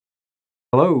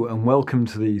Hello, and welcome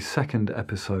to the second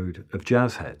episode of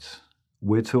Jazz Heads.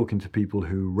 We're talking to people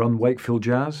who run Wakefield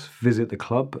Jazz, visit the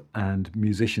club, and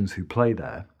musicians who play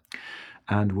there.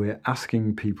 And we're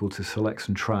asking people to select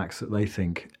some tracks that they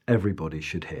think everybody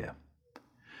should hear.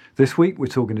 This week, we're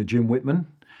talking to Jim Whitman.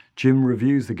 Jim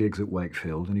reviews the gigs at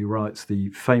Wakefield, and he writes the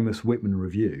famous Whitman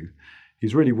Review.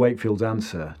 He's really Wakefield's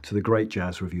answer to the great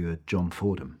jazz reviewer John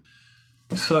Fordham.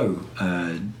 So,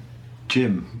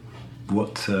 Jim,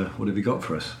 what have you got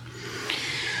for us?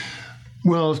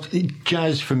 Well,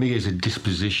 jazz for me is a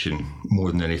disposition more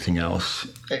than anything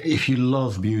else. If you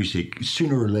love music,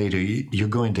 sooner or later you're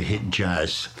going to hit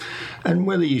jazz. And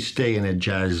whether you stay in a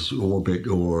jazz orbit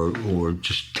or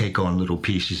just take on little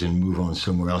pieces and move on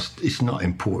somewhere else, it's not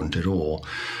important at all.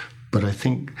 But I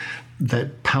think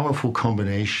that powerful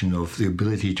combination of the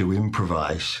ability to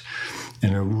improvise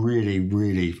and a really,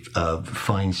 really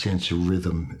fine sense of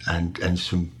rhythm and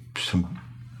some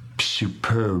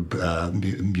superb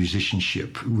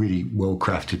musicianship, really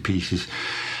well-crafted pieces,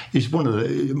 is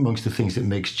amongst the things that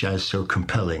makes jazz so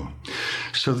compelling.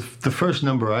 So the first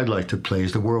number I'd like to play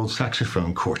is the World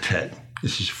Saxophone Quartet.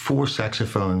 This is 4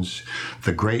 saxophones,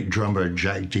 the great drummer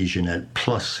Jack DeJohnette,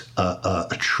 plus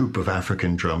a troupe of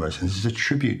African drummers. And this is a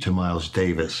tribute to Miles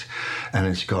Davis, and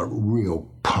it's got real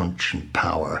punch and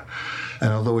power.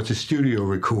 And although it's a studio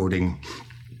recording,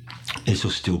 this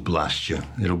will still blast you.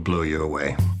 It'll blow you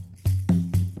away.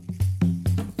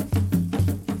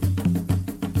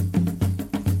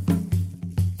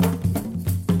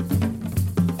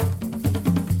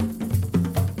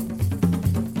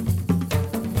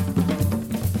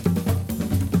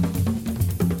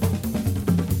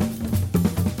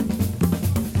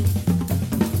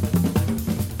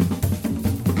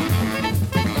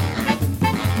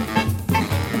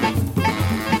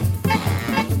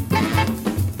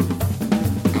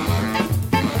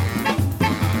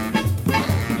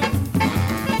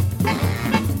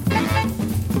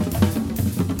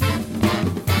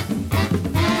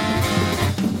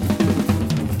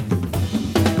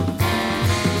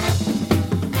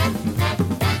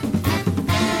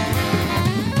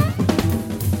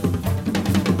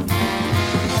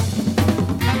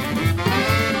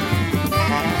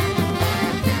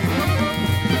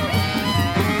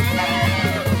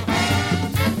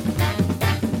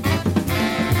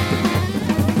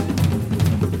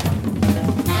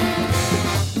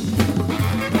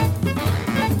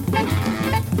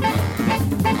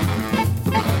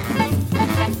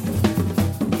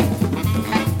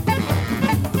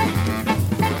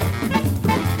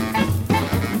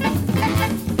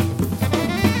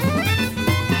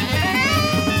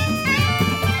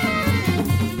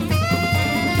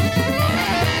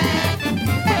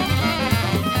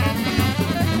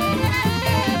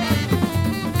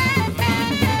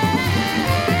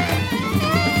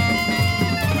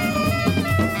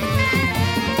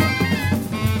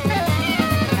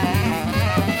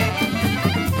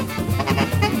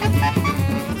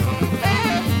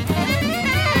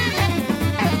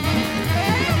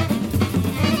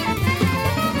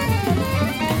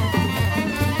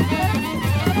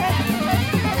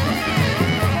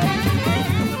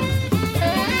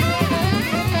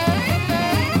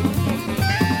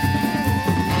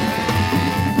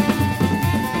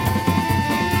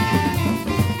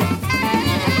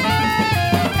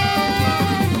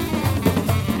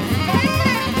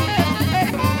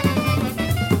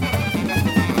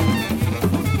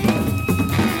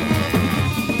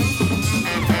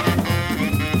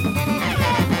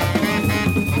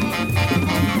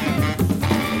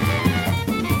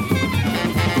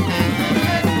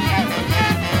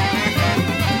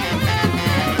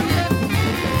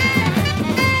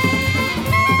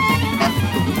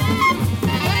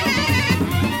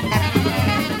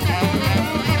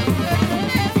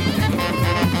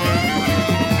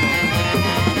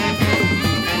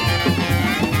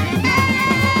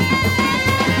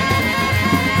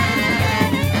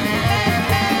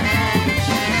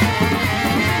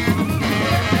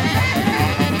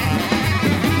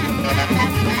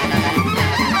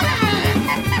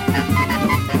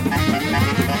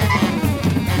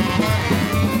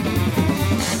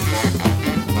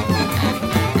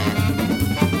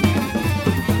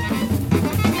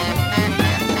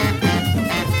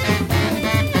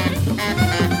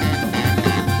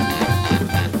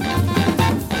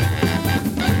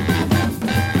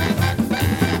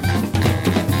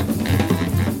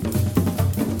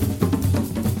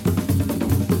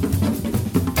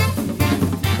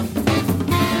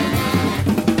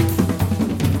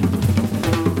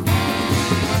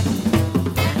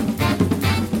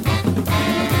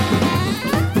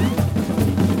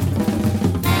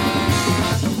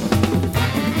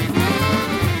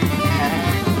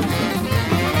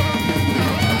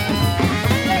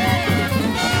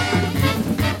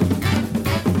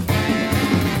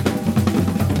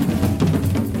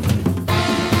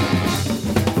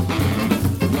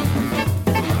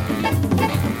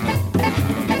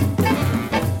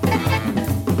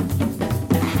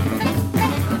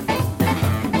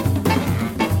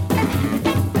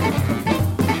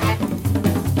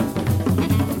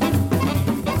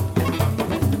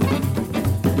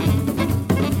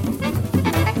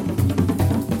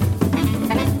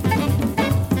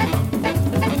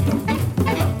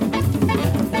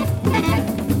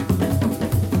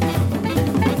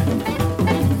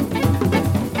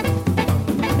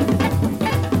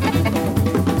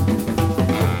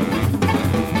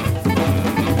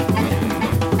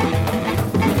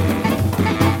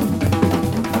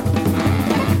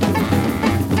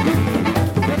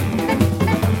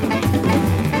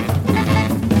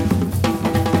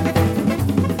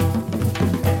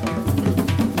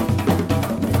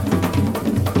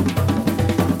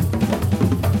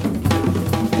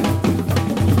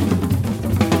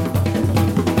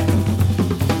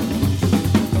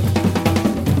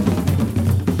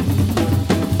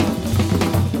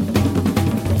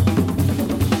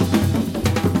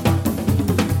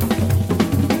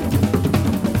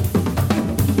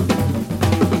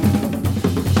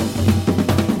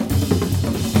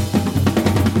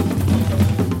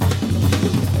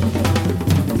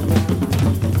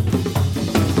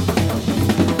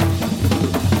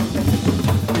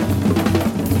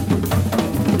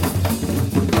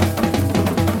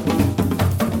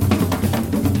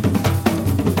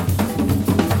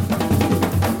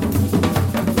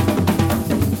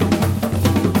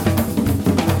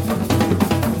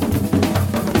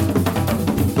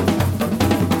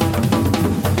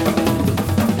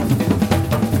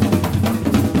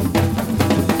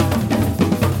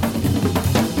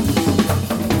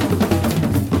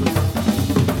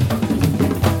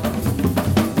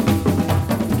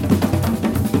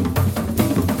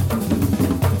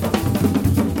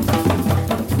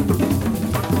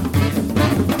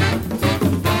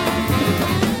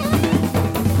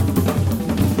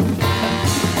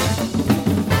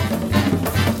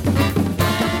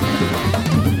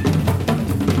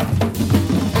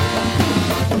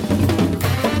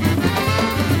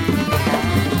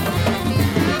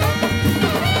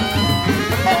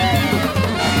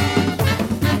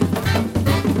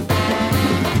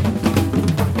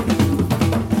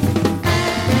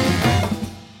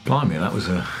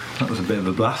 of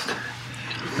a blast.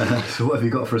 So what have you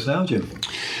got for us now, Jim?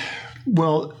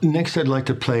 Well, next I'd like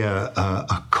to play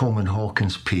a Coleman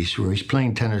Hawkins piece where he's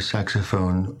playing tenor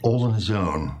saxophone all on his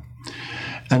own.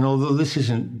 And although this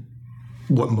isn't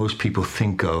what most people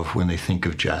think of when they think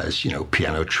of jazz,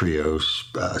 piano trios,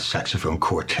 saxophone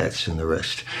quartets, and the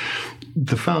rest,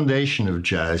 the foundation of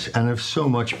jazz and of so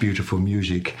much beautiful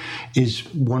music is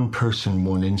one person,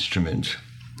 one instrument.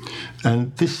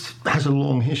 And this has a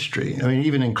long history. I mean,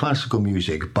 even in classical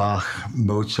music, Bach,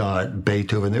 Mozart,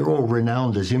 Beethoven, they're all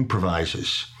renowned as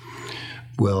improvisers.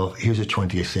 Well, here's a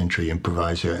 20th century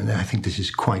improviser, and I think this is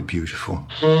quite beautiful.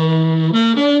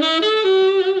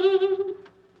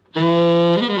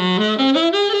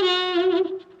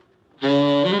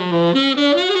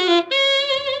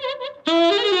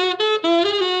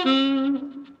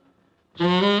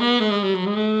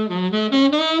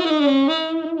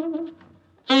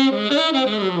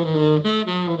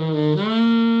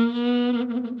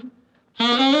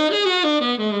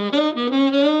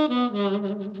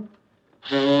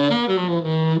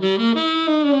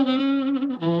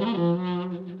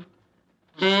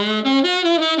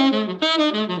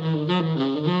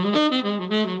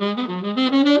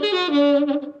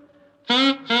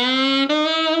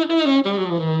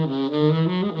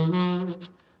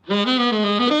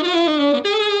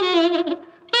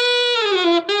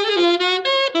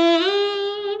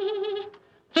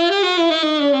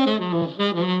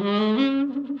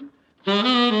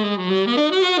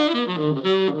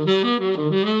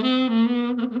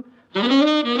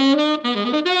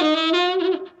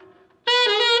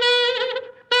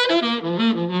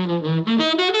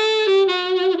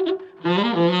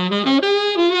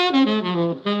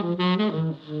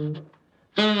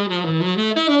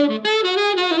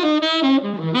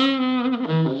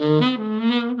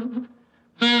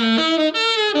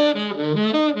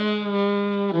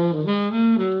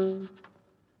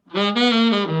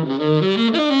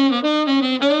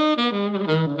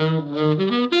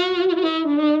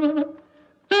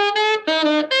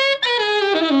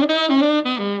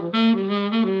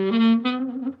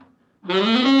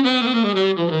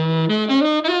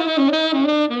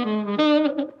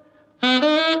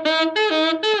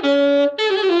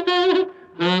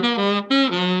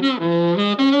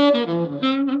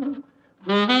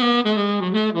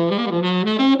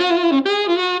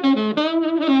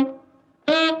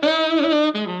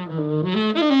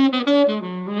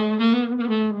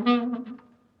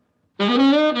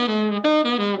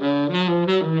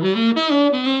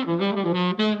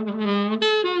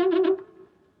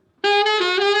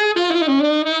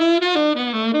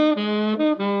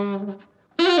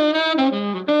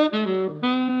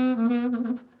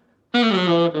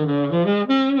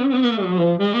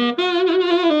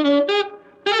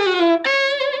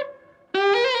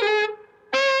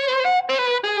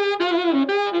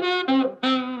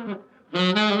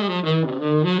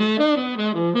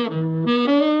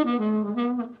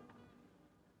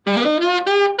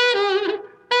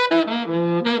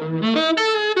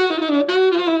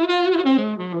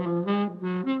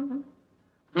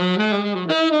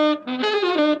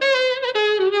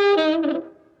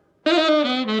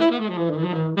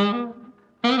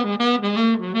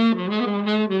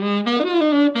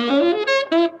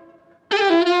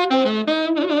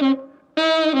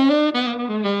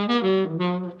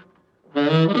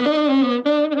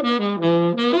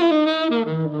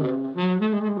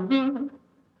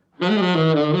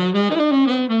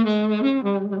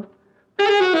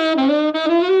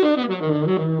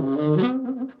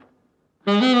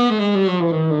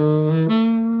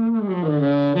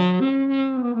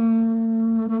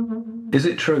 Is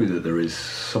it true that there is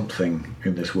something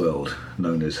in this world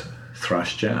known as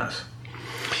thrash jazz?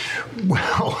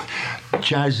 Well,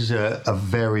 jazz is a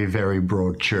very, very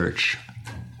broad church.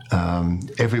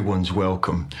 Everyone's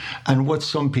welcome. And what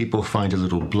some people find a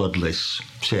little bloodless,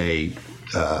 say,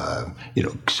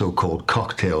 so-called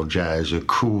cocktail jazz or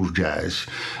cool jazz,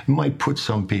 might put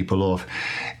some people off.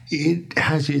 It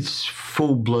has its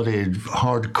full-blooded,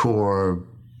 hardcore,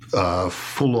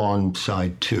 full-on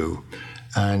side too.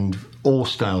 And all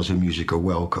styles of music are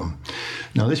welcome.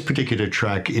 Now, this particular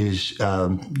track is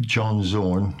John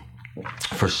Zorn,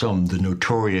 for some, the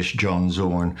notorious John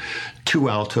Zorn, 2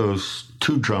 altos,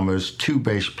 2 drummers, 2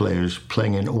 bass players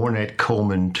playing an Ornette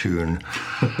Coleman tune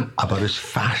about as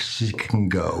fast as it can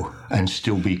go and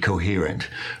still be coherent.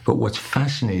 But what's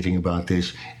fascinating about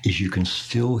this is you can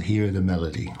still hear the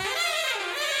melody.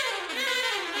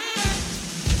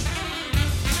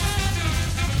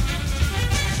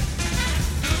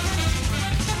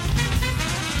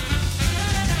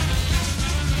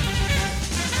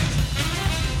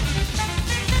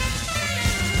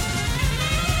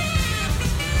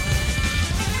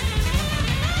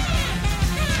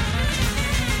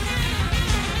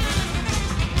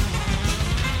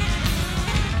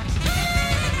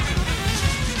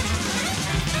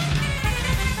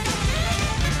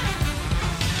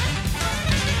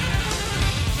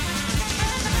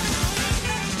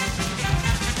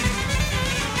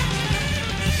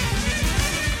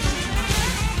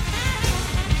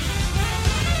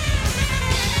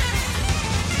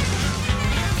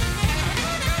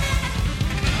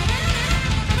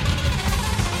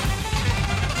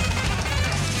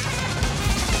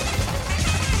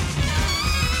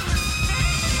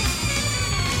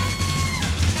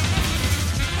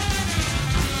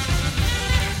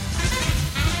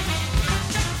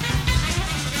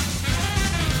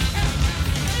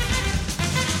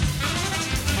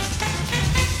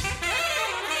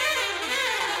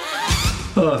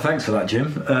 Oh, thanks for that,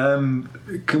 Jim.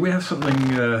 Could we have something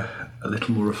a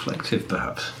little more reflective,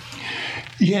 perhaps?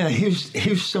 Yeah,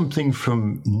 here's something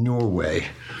from Norway,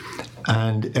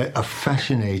 and a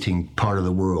fascinating part of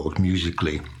the world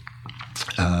musically.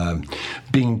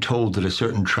 Being told that a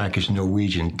certain track is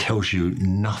Norwegian tells you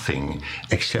nothing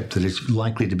except that it's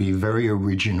likely to be very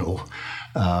original.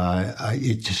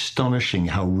 It's astonishing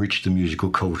how rich the musical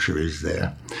culture is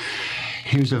there.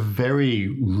 Here's a very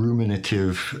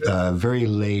ruminative, very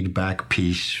laid-back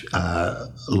piece,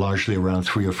 largely around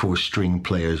 3 or 4 string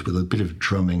players with a bit of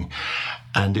drumming.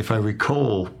 And if I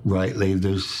recall rightly,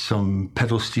 there's some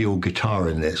pedal steel guitar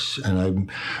in this, and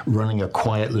I'm running a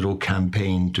quiet little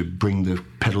campaign to bring the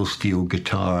pedal steel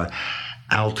guitar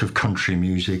out of country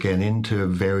music and into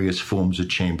various forms of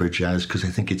chamber jazz, because I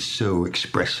think it's so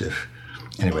expressive.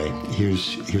 Anyway,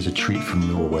 here's a treat from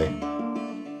Norway.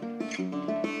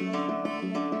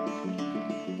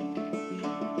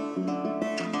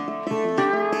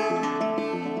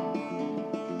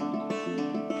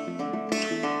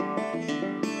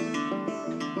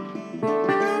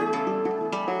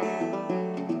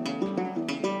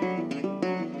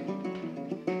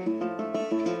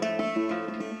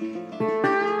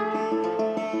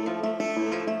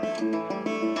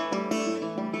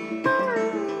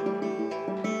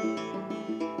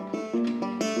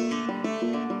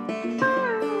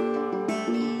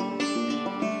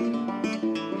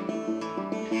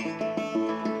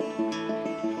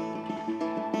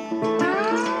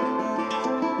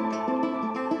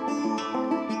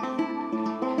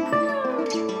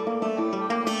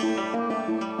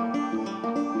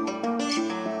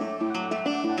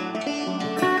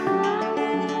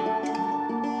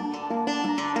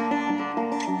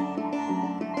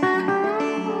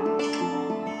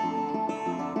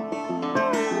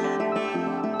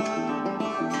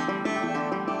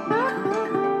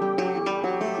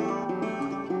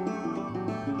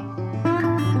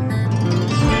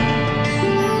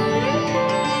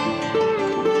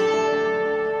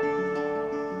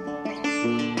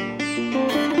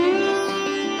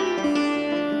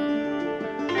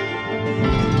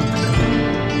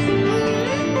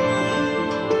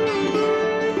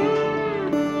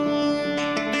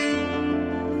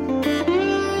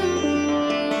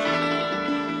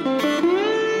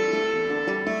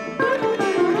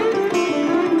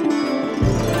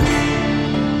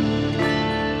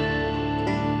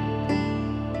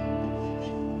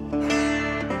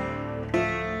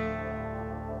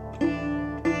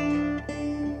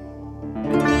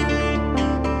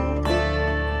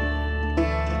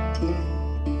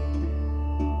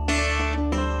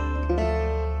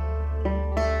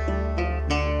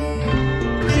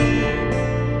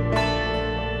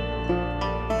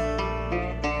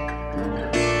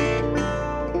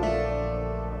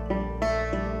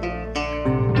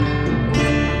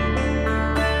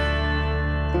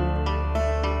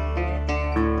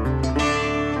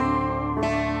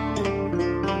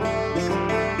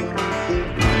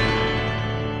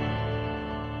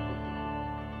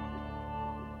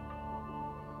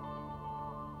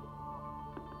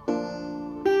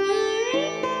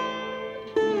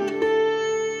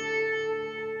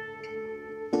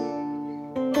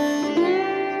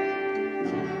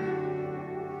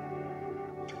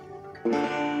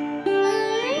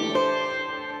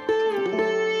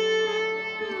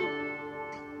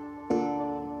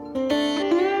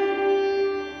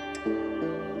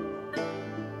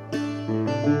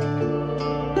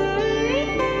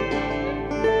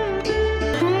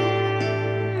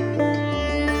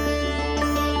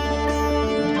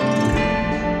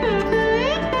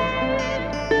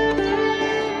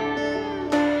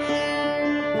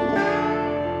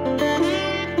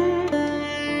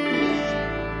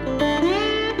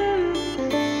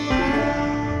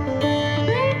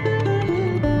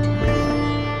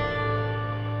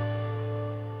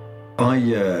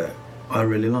 I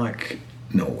really like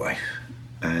Norway,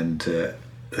 and the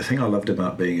thing I loved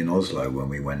about being in Oslo when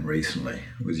we went recently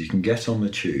was you can get on the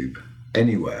tube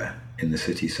anywhere in the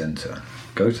city centre,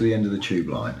 go to the end of the tube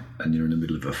line, and you're in the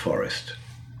middle of a forest,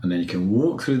 and then you can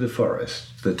walk through the forest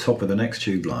to the top of the next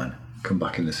tube line, come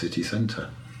back in the city centre,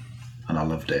 and I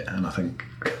loved it. And I think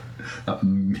that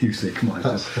music might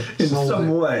have, in some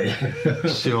way,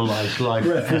 civilized life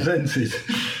represented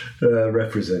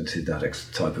that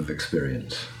type of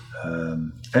experience.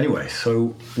 Anyway, so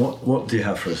what do you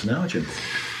have for us now, Jim?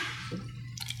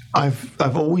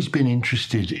 I've always been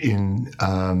interested in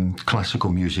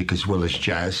classical music as well as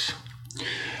jazz.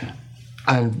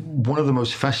 And one of the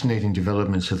most fascinating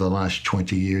developments of the last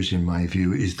 20 years, in my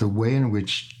view, is the way in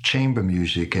which chamber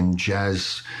music and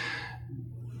jazz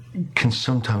can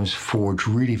sometimes forge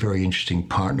really very interesting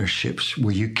partnerships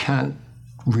where you can't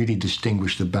really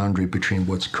distinguish the boundary between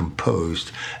what's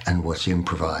composed and what's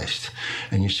improvised.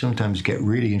 And you sometimes get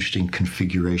really interesting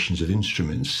configurations of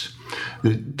instruments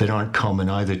that aren't common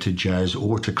either to jazz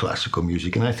or to classical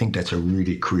music. And I think that's a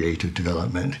really creative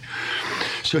development.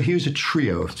 So here's a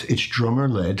trio. It's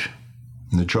drummer-led,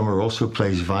 and the drummer also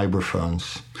plays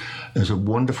vibraphones. There's a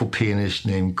wonderful pianist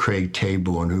named Craig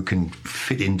Taborn who can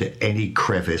fit into any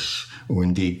crevice, or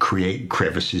indeed create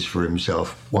crevices for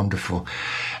himself. Wonderful.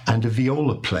 And a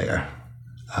viola player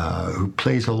who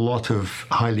plays a lot of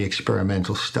highly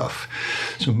experimental stuff.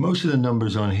 So most of the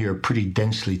numbers on here are pretty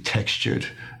densely textured.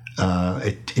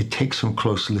 It takes some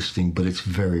close listening, but it's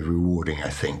very rewarding, I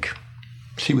think.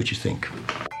 See what you think.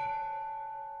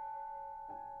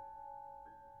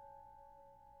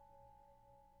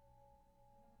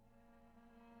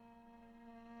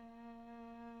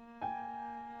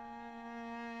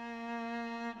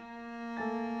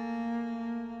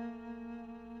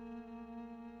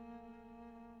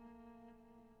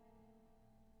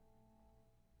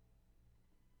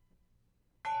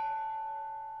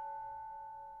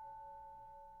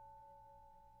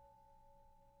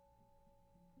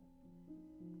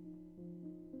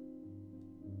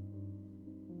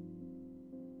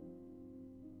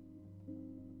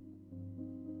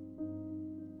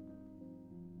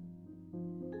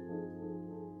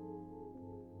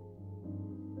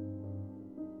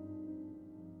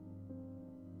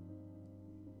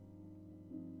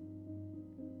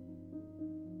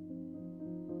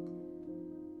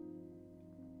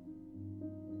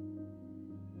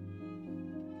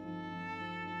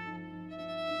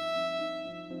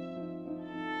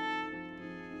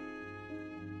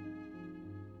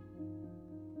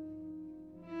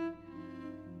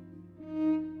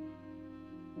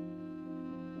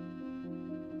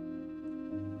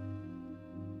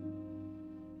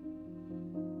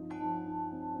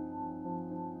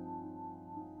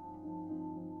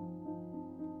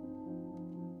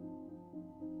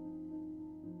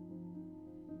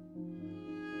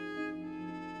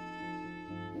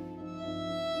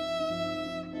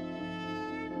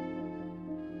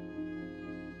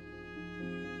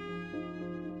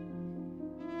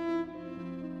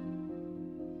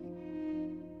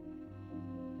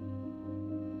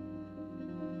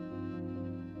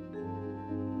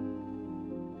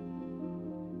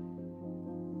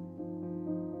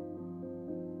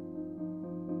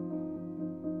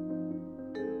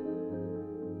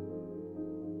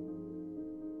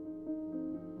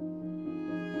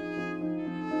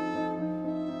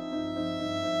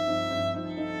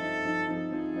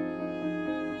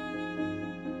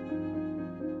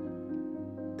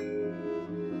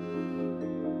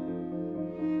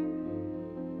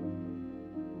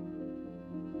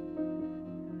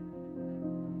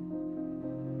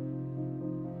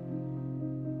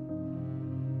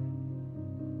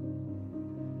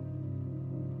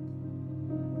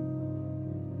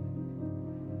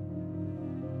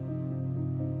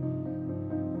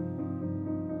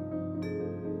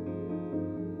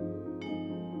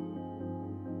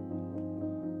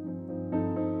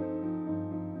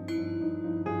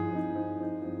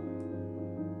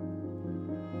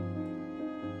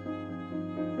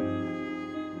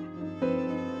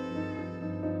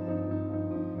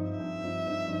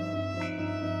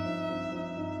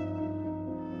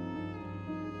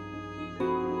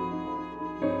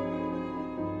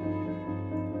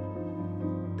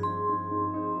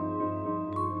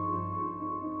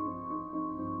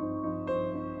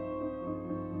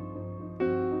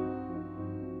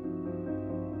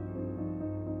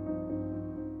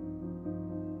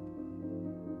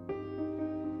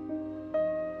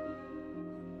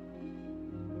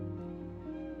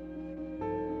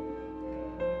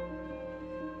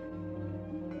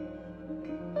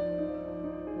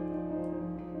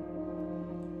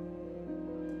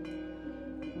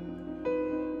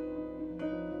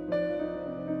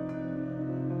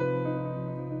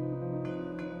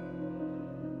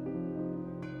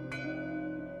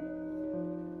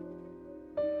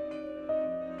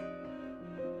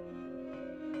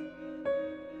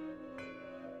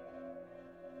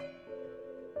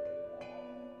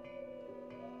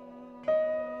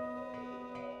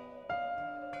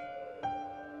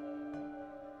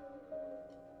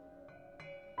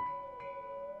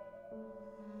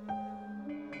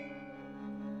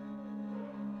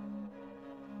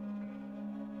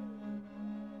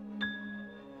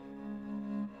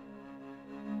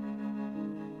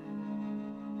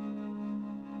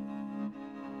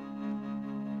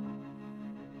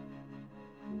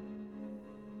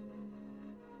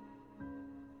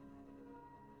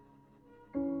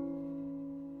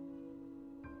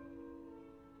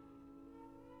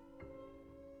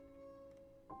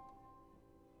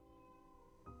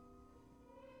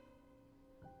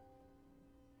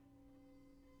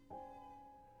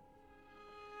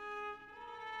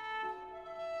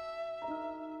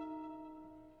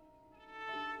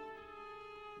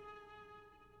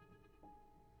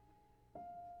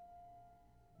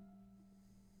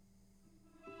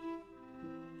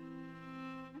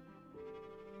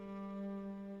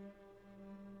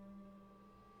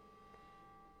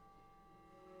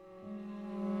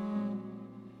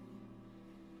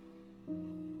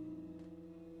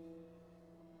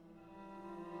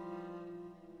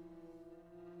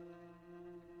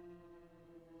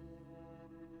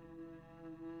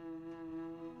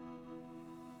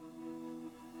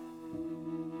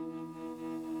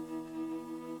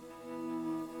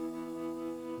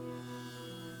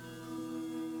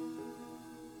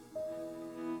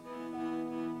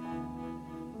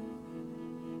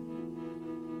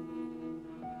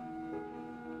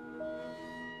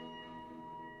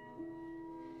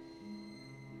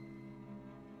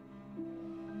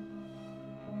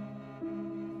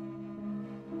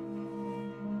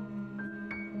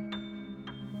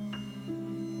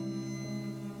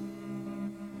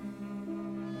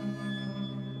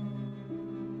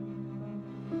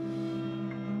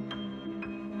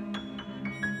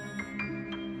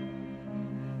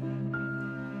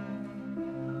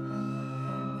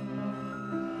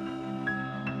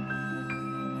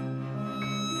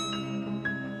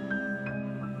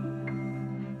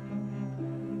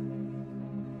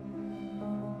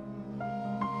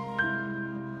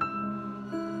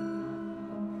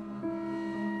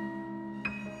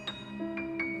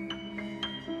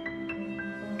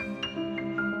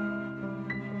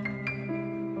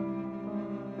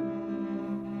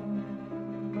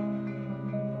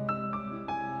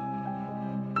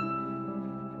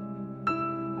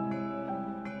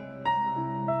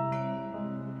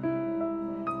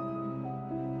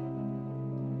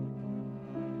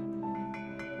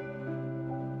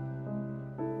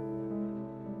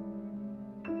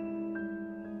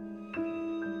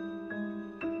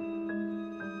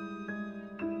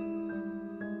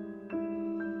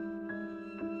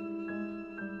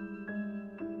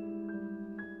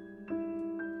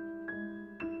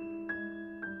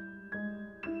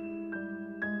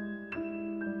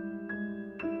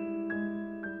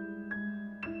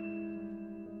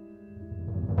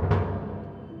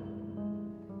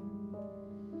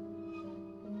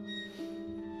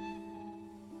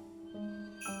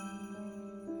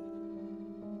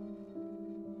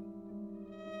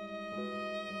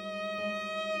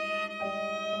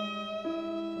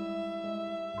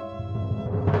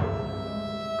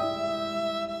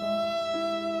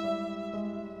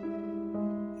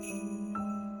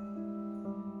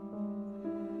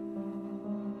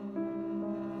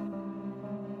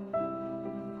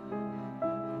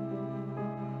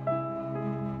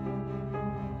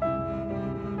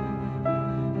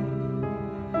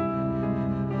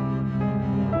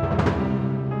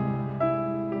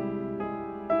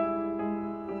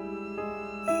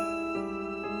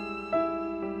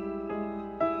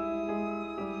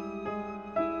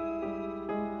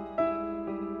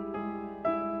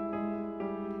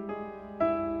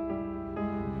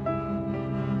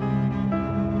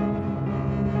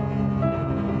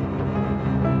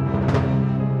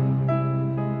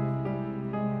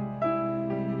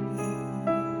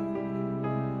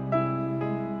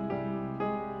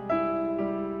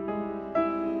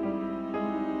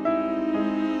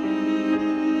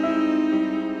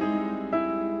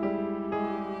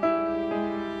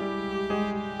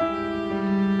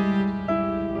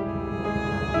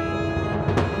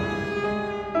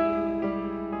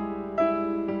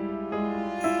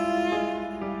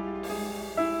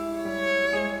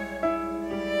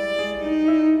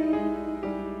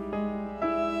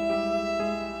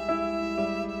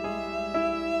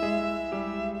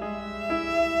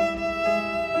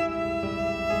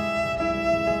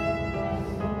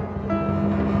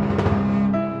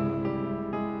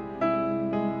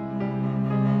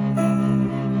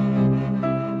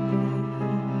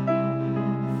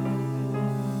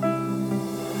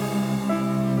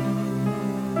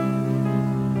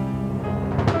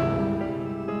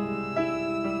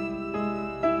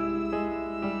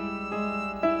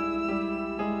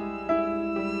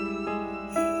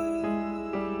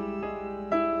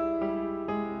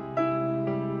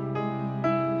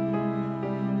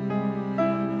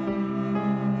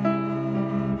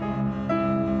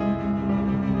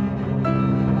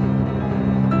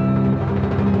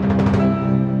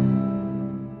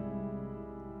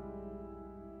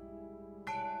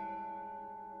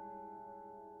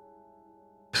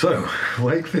 So,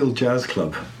 Wakefield Jazz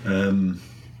Club.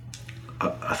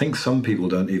 I think some people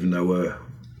don't even know where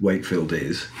Wakefield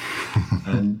is,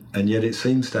 and yet it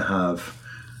seems to have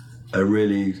a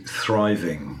really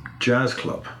thriving jazz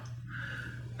club.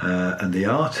 And the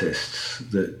artists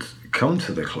that come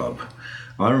to the club,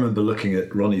 I remember looking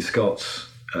at Ronnie Scott's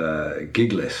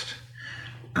gig list,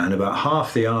 and about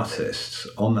half the artists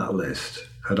on that list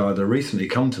had either recently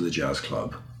come to the jazz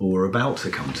club or were about to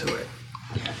come to it.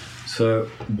 So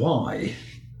why,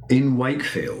 in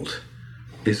Wakefield,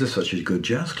 is there such a good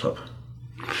jazz club?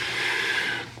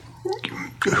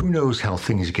 Who knows how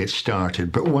things get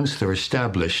started, but once they're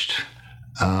established,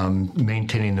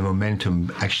 maintaining the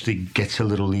momentum actually gets a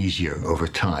little easier over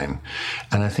time.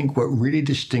 And I think what really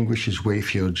distinguishes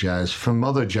Wakefield Jazz from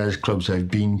other jazz clubs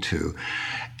I've been to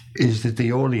is that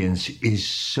the audience is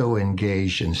so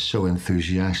engaged and so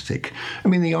enthusiastic. I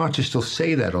mean, the artists will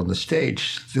say that on the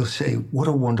stage. They'll say, what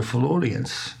a wonderful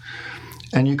audience.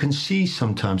 And you can see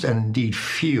sometimes, and indeed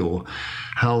feel,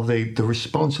 how the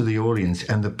response of the audience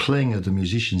and the playing of the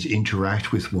musicians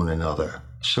interact with one another.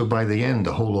 So by the end,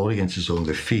 the whole audience is on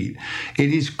their feet.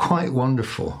 It is quite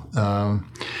wonderful.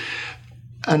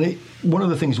 One of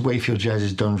the things Wakefield Jazz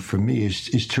has done for me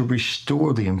is to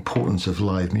restore the importance of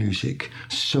live music.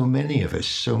 So many of us,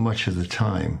 so much of the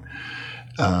time,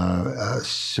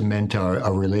 cement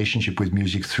our relationship with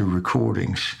music through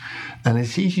recordings. And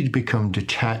it's easy to become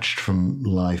detached from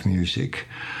live music.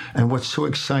 And what's so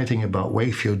exciting about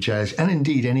Wakefield Jazz, and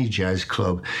indeed any jazz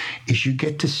club, is you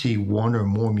get to see one or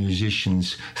more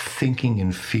musicians thinking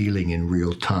and feeling in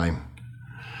real time.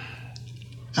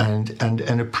 And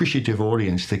an appreciative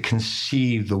audience that can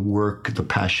see the work, the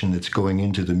passion that's going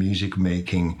into the music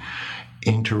making,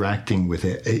 interacting with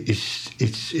it.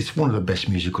 It's one of the best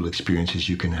musical experiences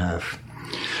you can have.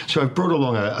 So I've brought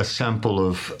along a sample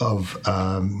of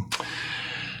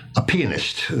a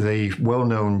pianist, the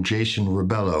well-known Jason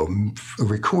Rebello,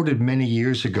 recorded many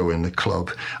years ago in the club.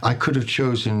 I could have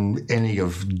chosen any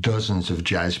of dozens of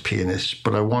jazz pianists,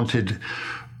 but I wanted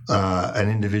an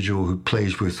individual who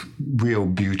plays with real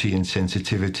beauty and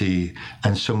sensitivity,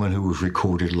 and someone who was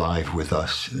recorded live with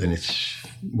us. And it's,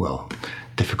 well,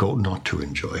 difficult not to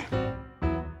enjoy.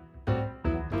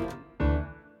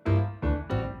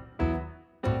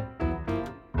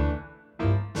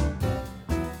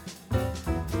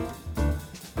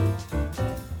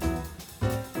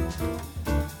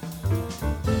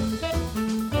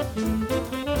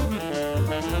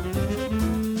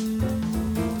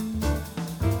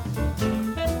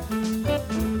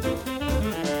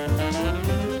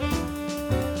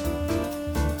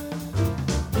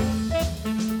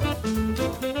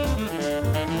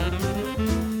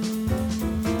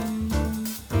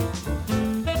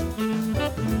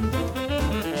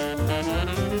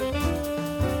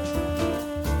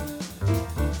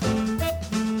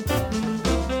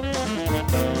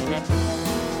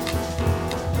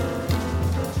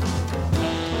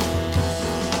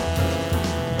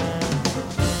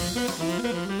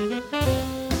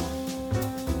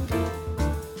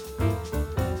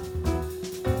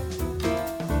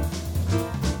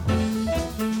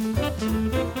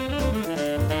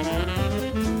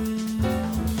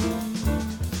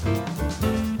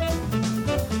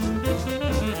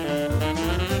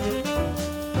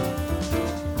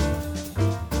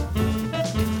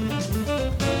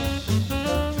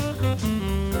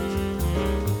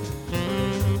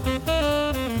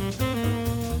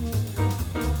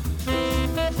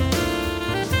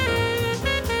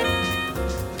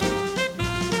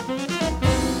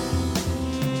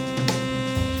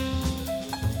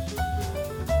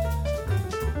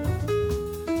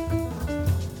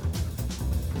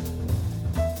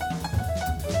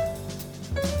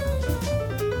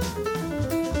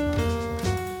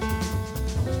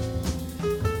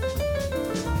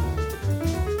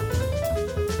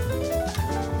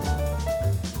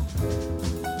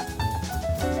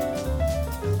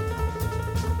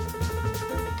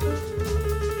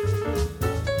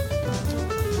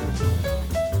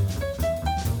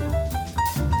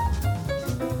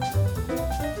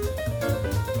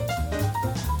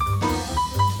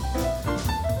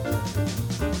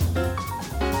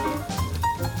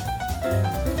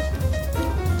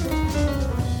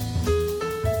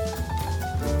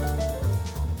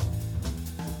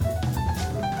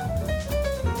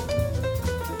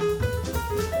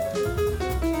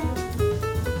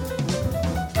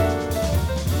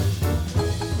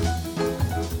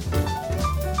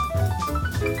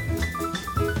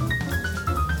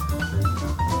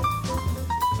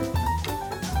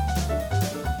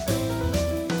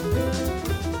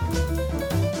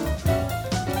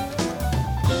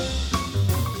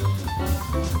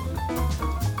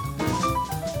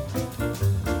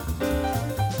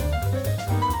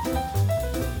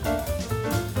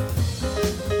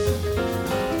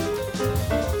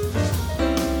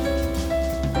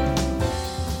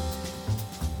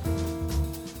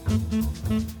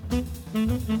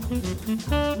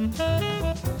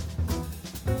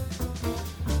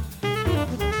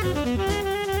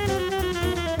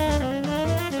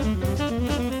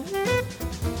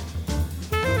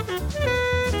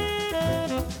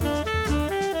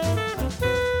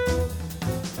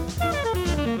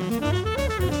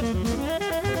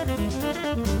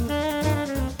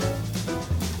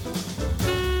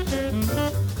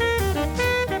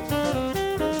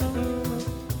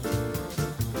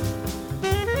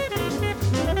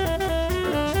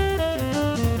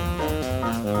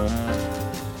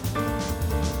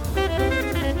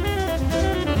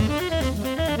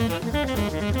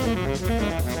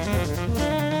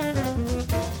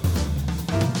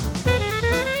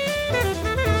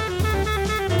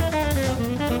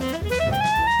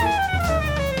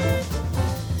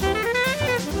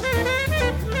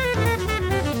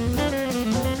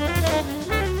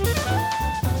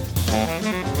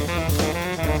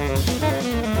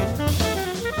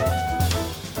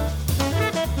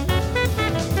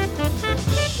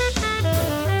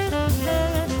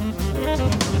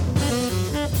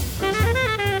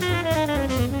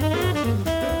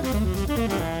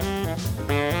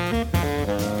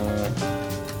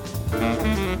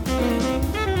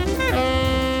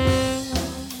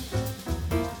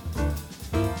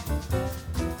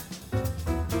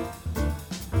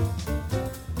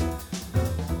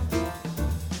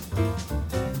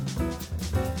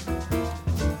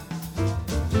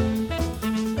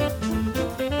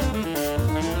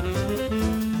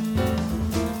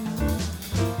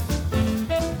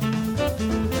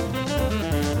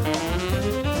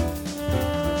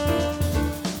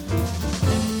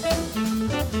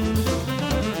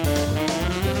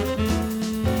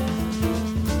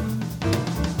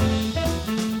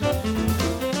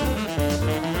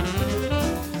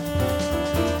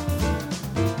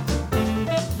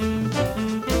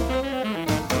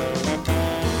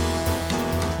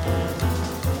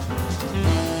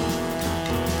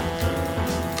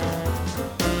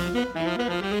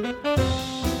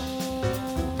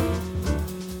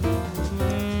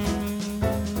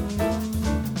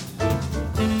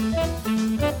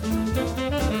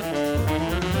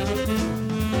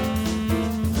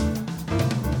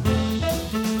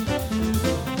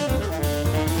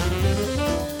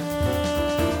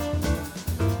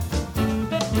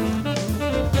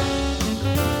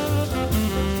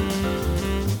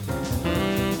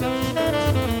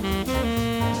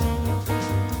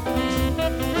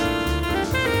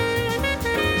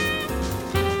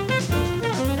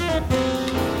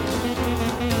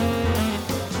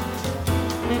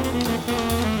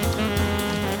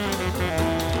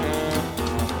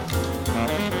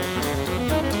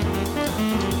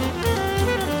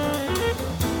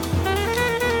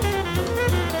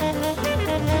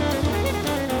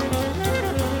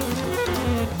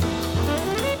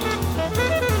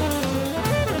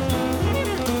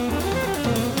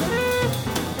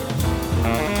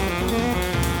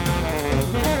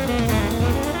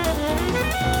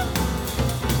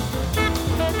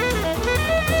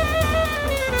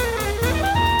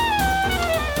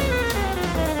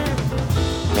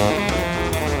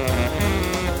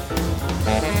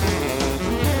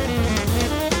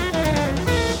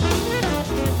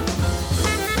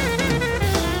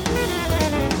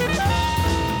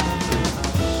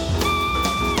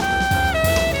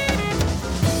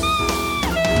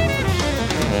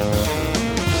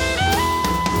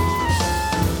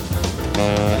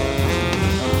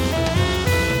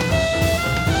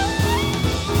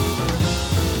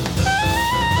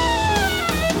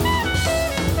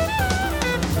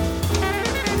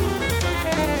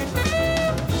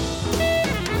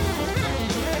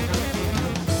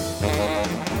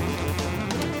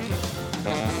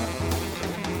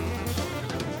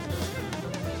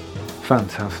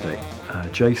 Fantastic.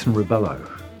 Jason Rebello.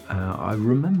 I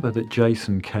remember that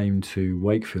Jason came to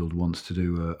Wakefield once to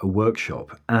do a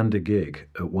workshop and a gig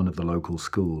at one of the local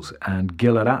schools, and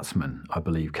Gilad Atzman, I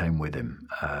believe, came with him,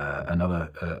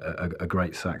 a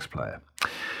great sax player.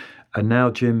 And now,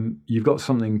 Jim, you've got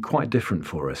something quite different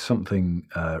for us, something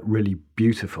really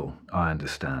beautiful, I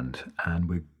understand, and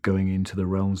we're going into the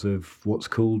realms of what's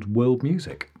called world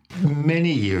music.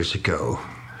 Many years ago,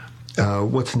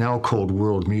 what's now called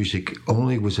world music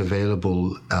only was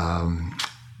available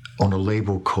on a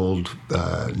label called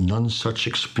None Such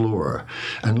Explorer.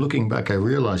 And looking back, I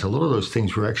realized a lot of those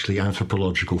things were actually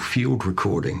anthropological field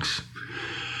recordings.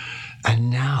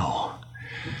 And now,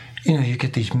 you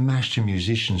get these master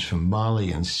musicians from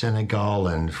Mali and Senegal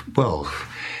and, well,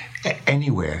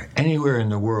 anywhere in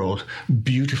the world,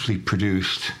 beautifully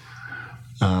produced.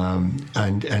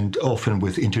 And often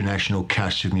with international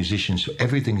casts of musicians. So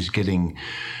everything's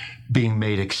being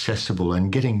made accessible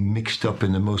and getting mixed up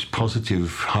in the most positive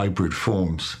hybrid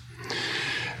forms.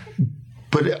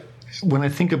 But when I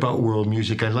think about world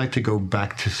music, I like to go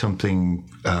back to something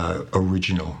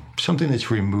original, something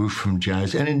that's removed from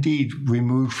jazz and indeed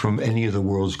removed from any of the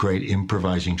world's great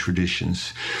improvising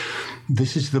traditions.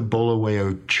 This is the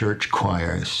Bulawayo Church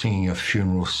Choir singing a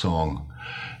funeral song.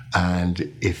 And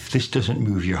if this doesn't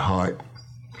move your heart,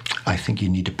 I think you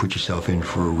need to put yourself in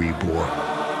for a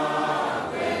rebore.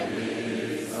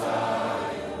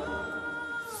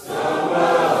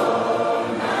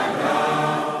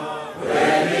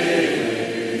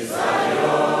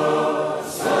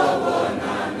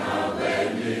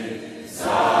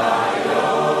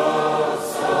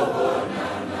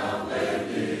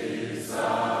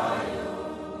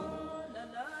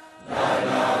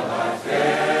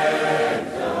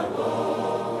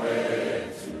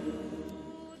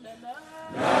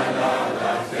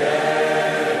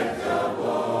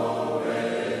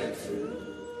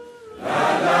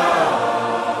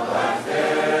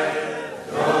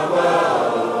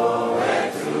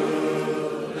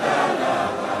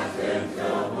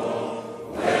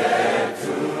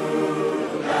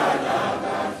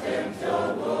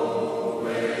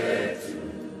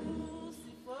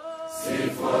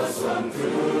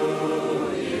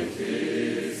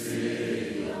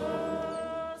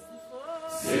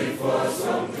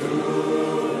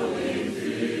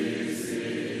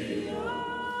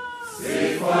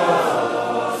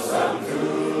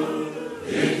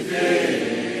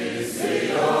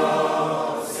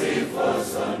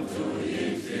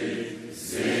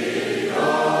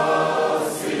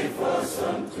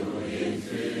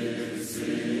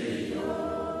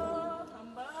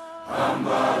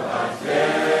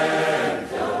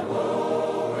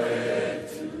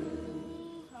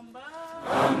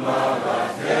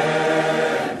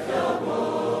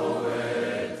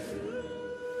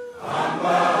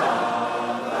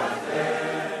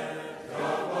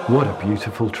 What a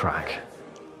beautiful track.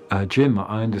 Jim,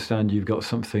 I understand you've got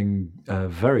something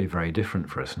very, very different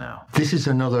for us now. This is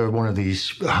another one of these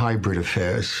hybrid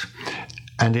affairs.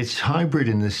 And it's hybrid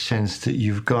in the sense that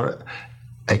you've got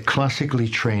a classically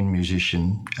trained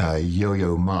musician,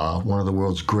 Yo-Yo Ma, one of the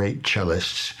world's great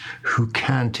cellists, who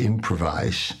can't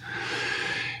improvise.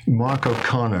 Mark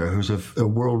O'Connor, who's a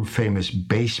world-famous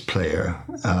bass player,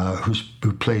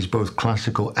 who plays both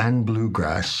classical and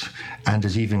bluegrass, and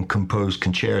has even composed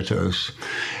concertos,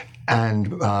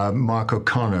 and Mark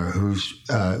O'Connor,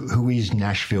 who is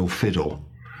Nashville Fiddle.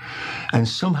 And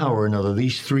somehow or another,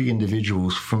 these three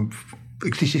individuals from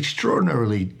these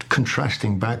extraordinarily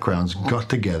contrasting backgrounds got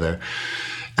together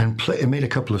and made a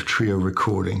couple of trio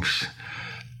recordings.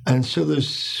 And so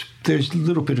there's a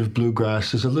little bit of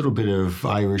bluegrass, there's a little bit of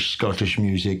Irish, Scottish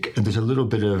music, and there's a little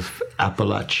bit of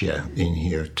Appalachia in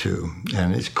here too.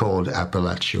 And it's called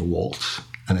Appalachia Waltz.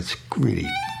 And it's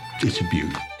a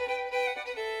beaut.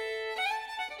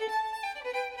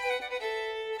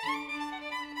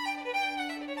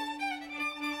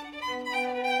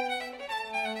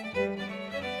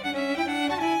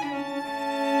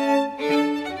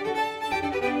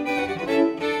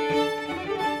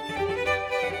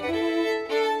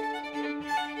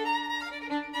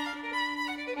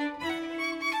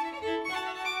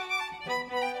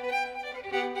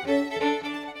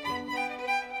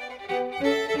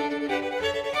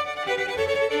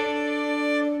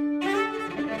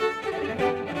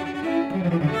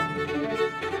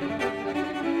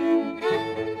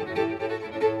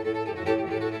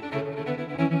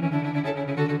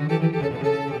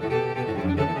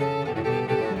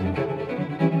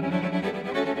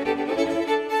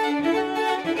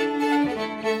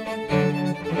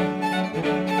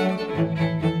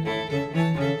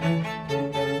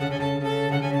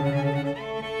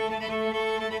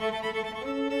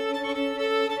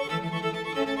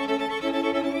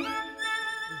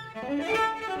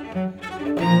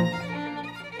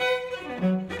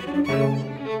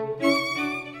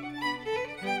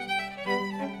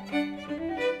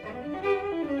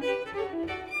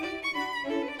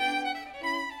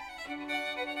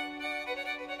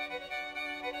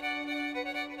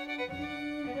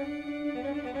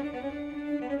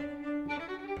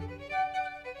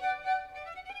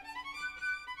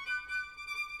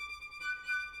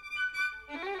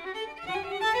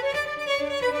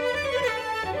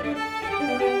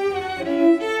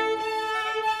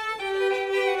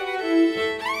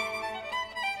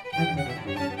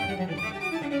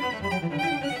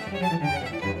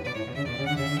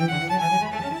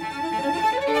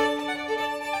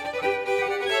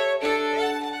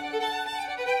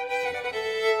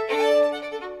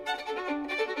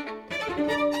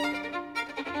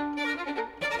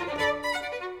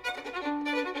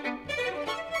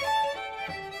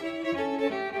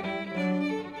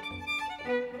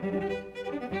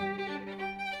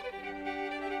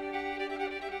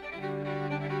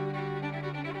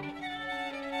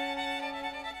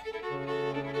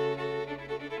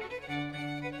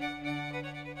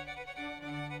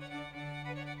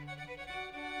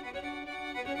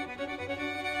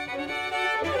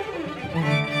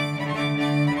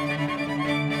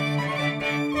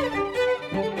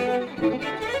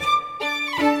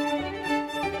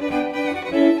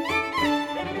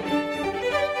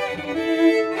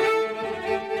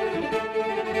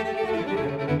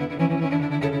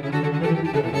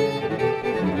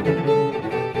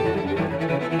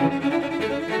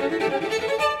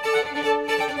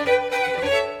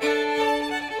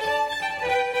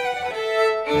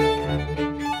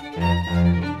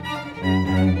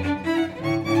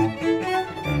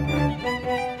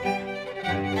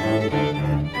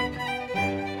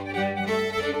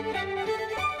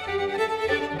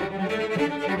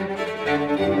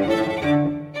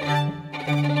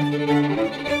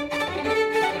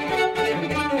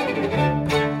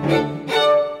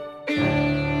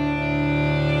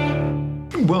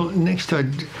 Well, next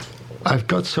I've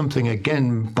got something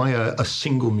again by a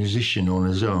single musician on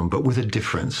his own, but with a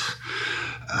difference.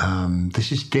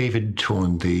 This is David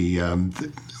Thorne, the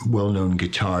well-known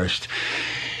guitarist.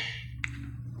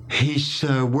 He's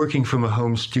working from a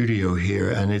home studio here,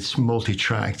 and it's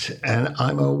multi-tracked. And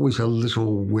I'm always a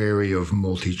little wary of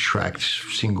multi-tracked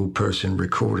single-person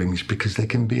recordings because they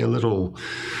can be a little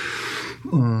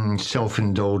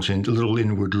self-indulgent, a little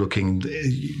inward-looking.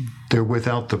 They're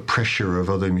without the pressure of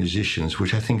other musicians,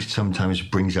 which I think sometimes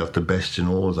brings out the best in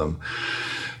all of them.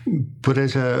 But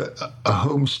as a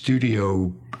home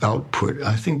studio output,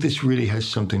 I think this really has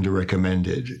something to recommend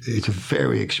it. It's a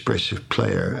very expressive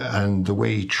player, and the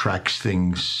way he tracks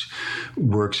things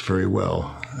works very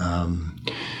well.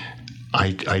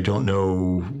 I don't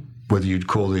know whether you'd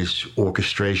call this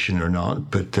orchestration or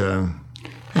not, but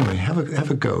anyway,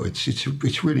 have a go.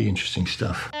 It's really interesting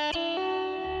stuff.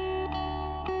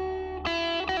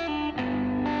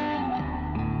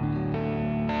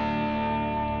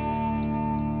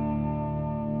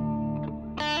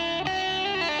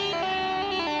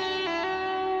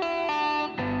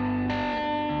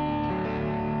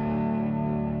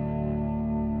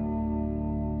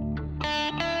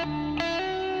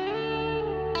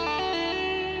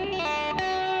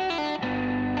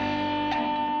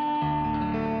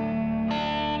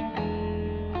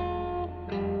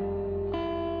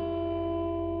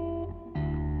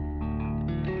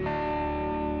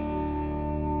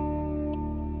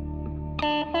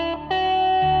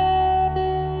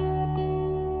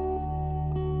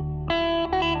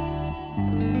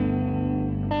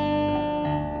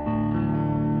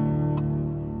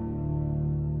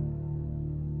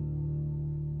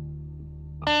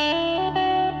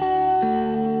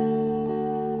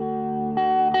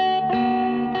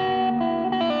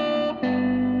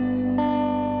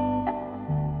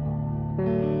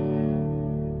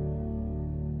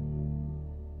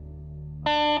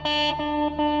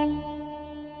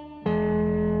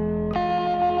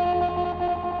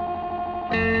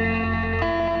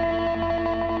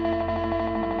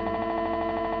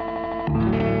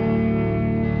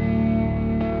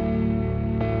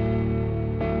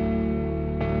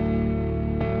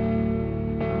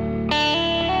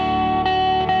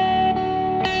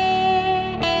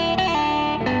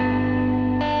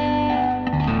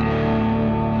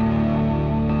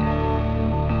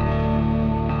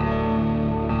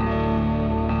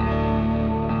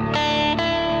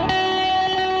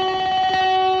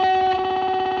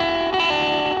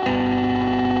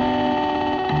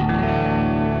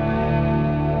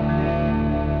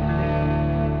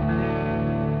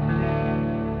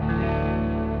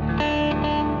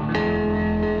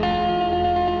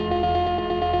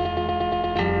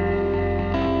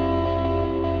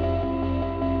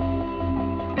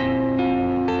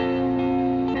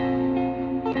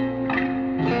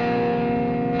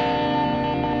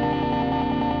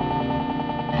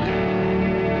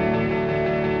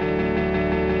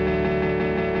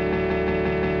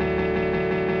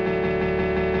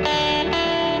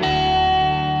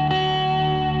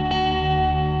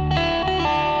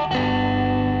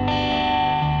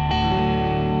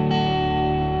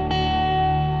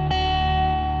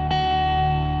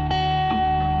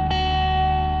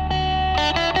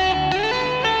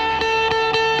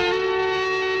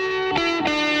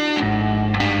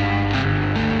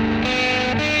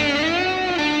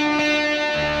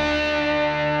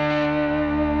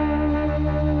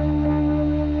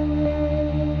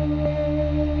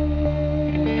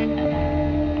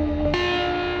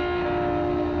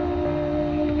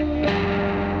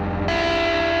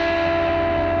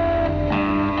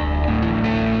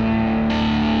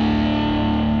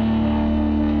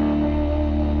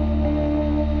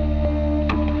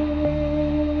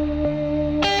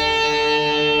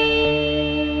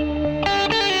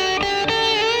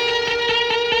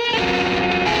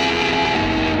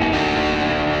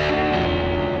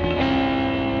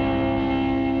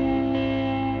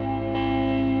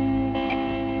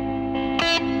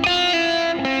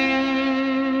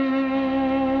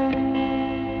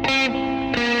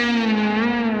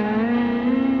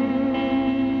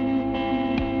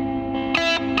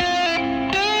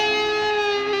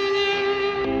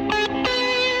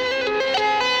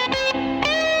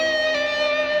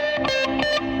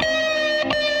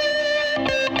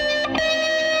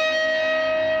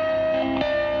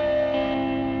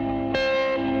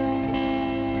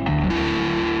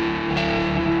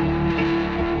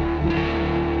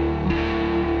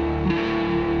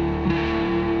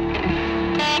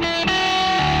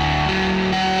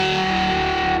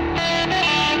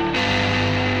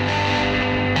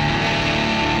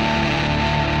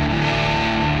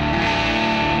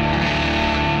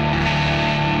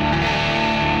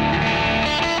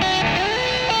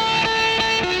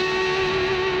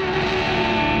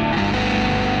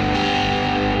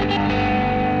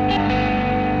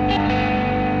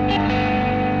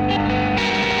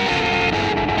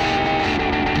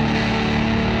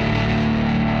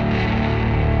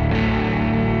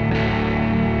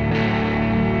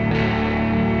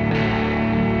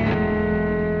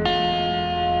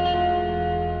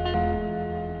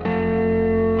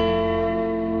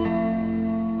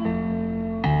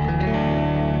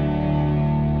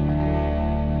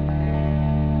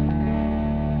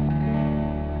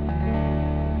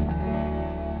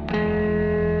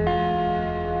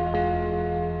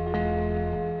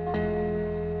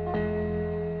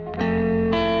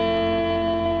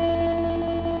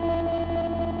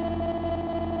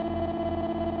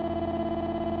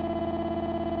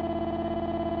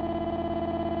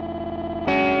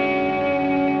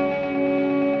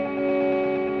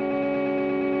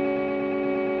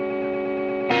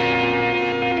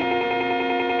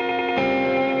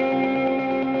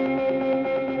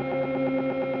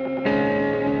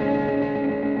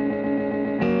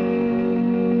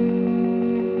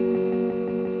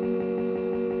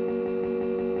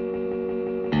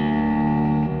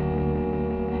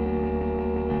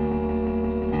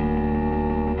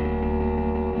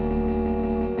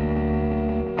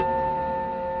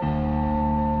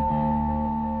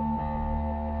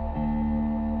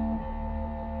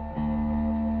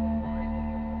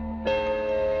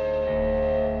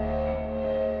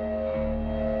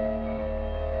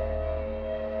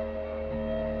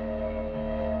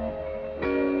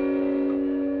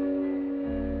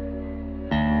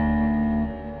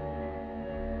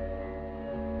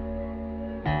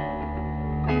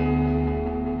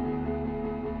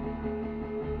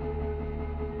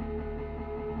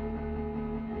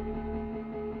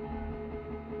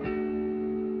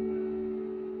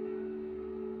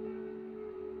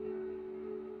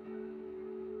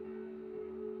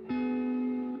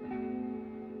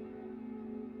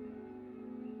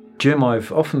 Jim,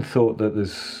 I've often thought that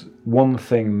there's one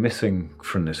thing missing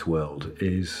from this world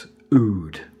is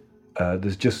oud.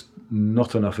 There's just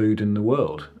not enough oud in the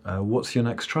world. What's your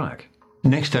next track?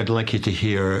 Next, I'd like you to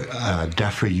hear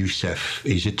Dhafar Youssef.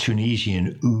 He's a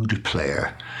Tunisian oud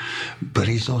player, but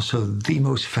he's also the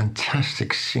most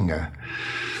fantastic singer.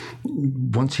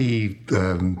 Once he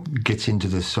gets into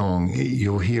the song,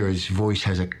 you'll hear his voice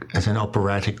has an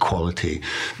operatic quality,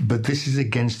 but this is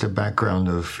against a background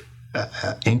of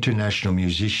international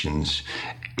musicians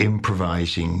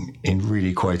improvising in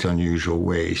really quite unusual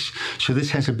ways. So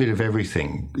this has a bit of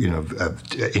everything,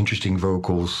 interesting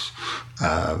vocals,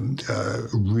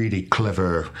 really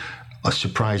clever,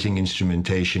 surprising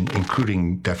instrumentation,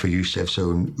 including Dhafar Youssef's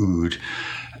own oud,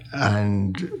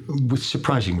 and with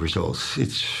surprising results.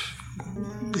 It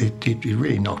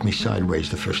really knocked me sideways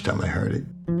the first time I heard it.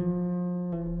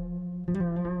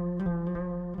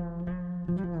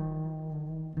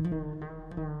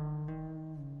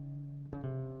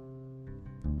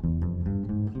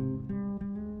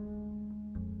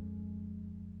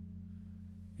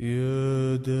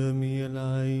 يا دامي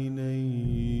العينين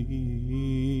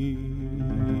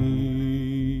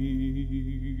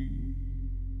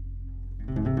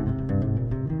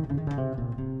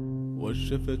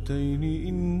والشفتين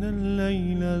إن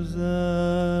الليل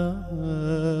زائل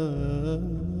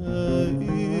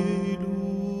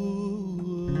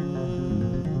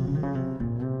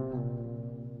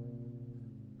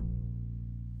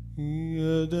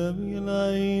يا دامي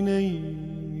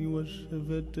العينين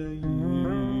والشفتين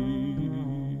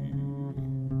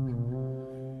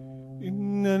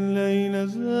إن الليل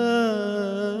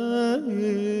زائل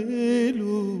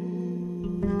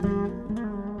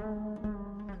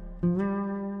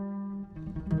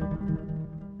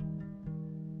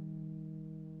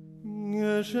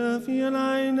يا شافي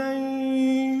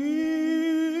العينين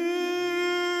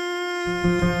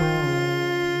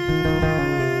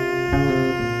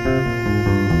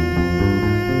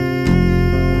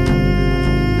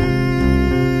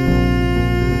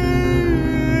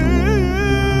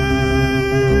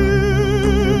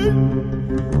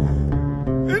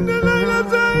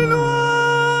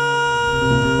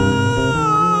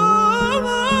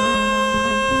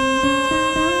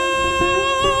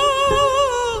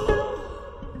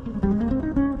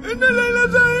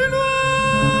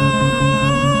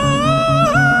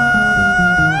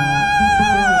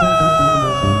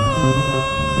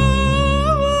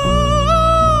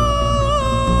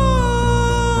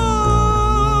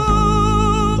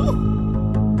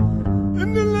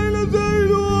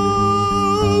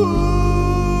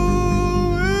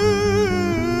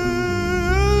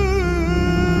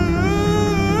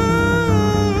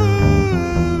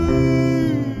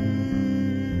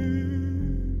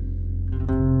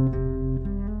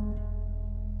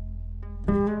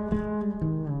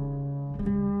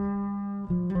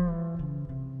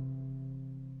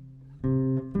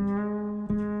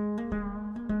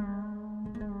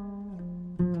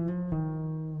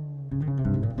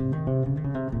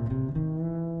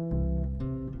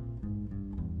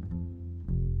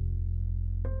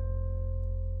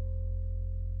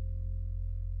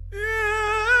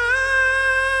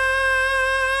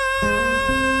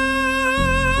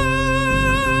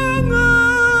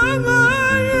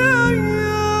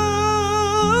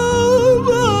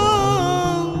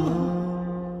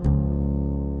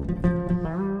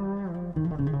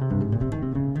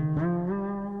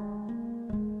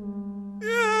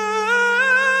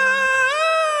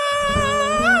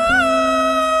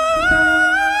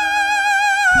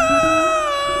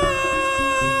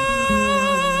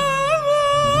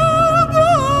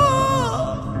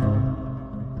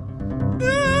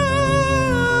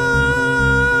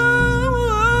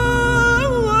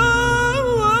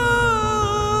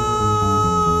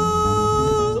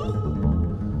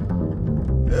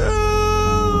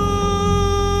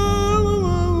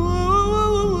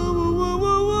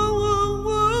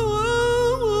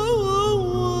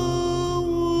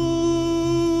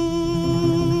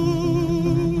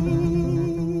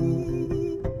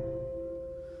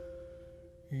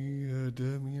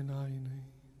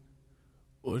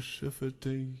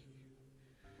والشفتين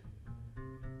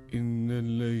إن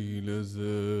الليل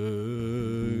زائل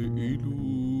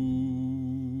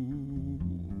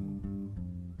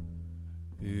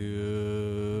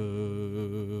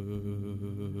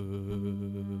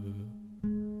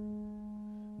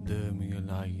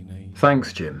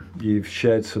Thanks, Jim. You've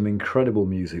shared some incredible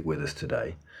music with us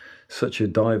today. Such a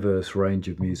diverse range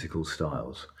of musical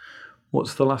styles.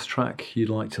 What's the last track you'd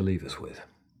like to leave us with?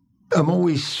 I'm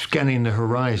always scanning the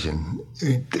horizon.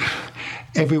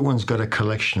 everyone's got a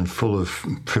collection full of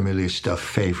familiar stuff,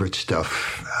 favorite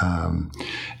stuff,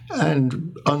 and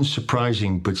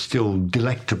unsurprising but still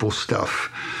delectable stuff.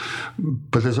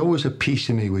 But there's always a piece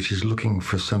of me which is looking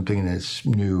for something that's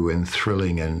new and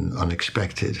thrilling and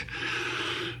unexpected.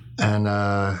 And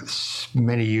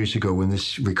many years ago, when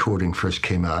this recording first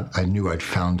came out, I knew I'd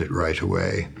found it right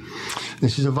away.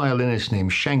 This is a violinist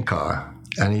named Shankar,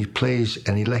 and he plays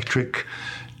an electric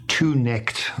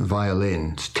two-necked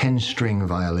violin, 10-string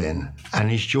violin. And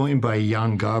he's joined by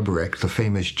Jan Garbarek, the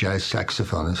famous jazz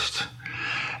saxophonist,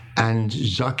 and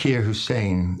Zakir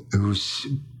Hussain, who's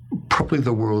probably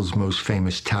the world's most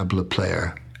famous tabla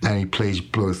player. And he plays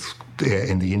both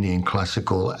in the Indian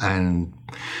classical and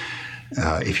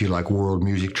if you like, world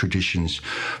music traditions,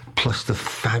 plus the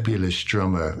fabulous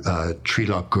drummer,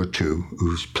 Trilok Gurtu,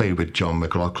 who's played with John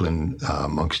McLaughlin,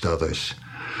 amongst others.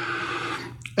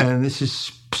 And this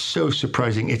is so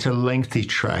surprising. It's a lengthy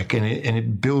track, and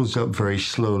it builds up very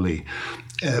slowly,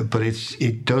 but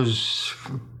it does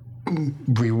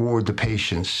reward the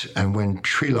patience. And when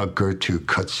Trilok Gurtu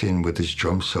cuts in with his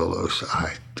drum solos,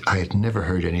 I had never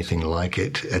heard anything like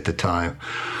it at the time.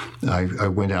 I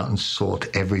went out and sought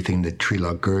everything that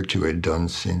Trilok Gurtu had done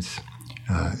since.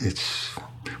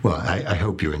 I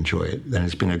hope you enjoy it, and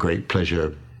it's been a great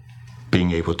pleasure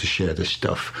being able to share this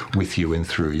stuff with you and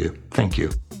through you. Thank you.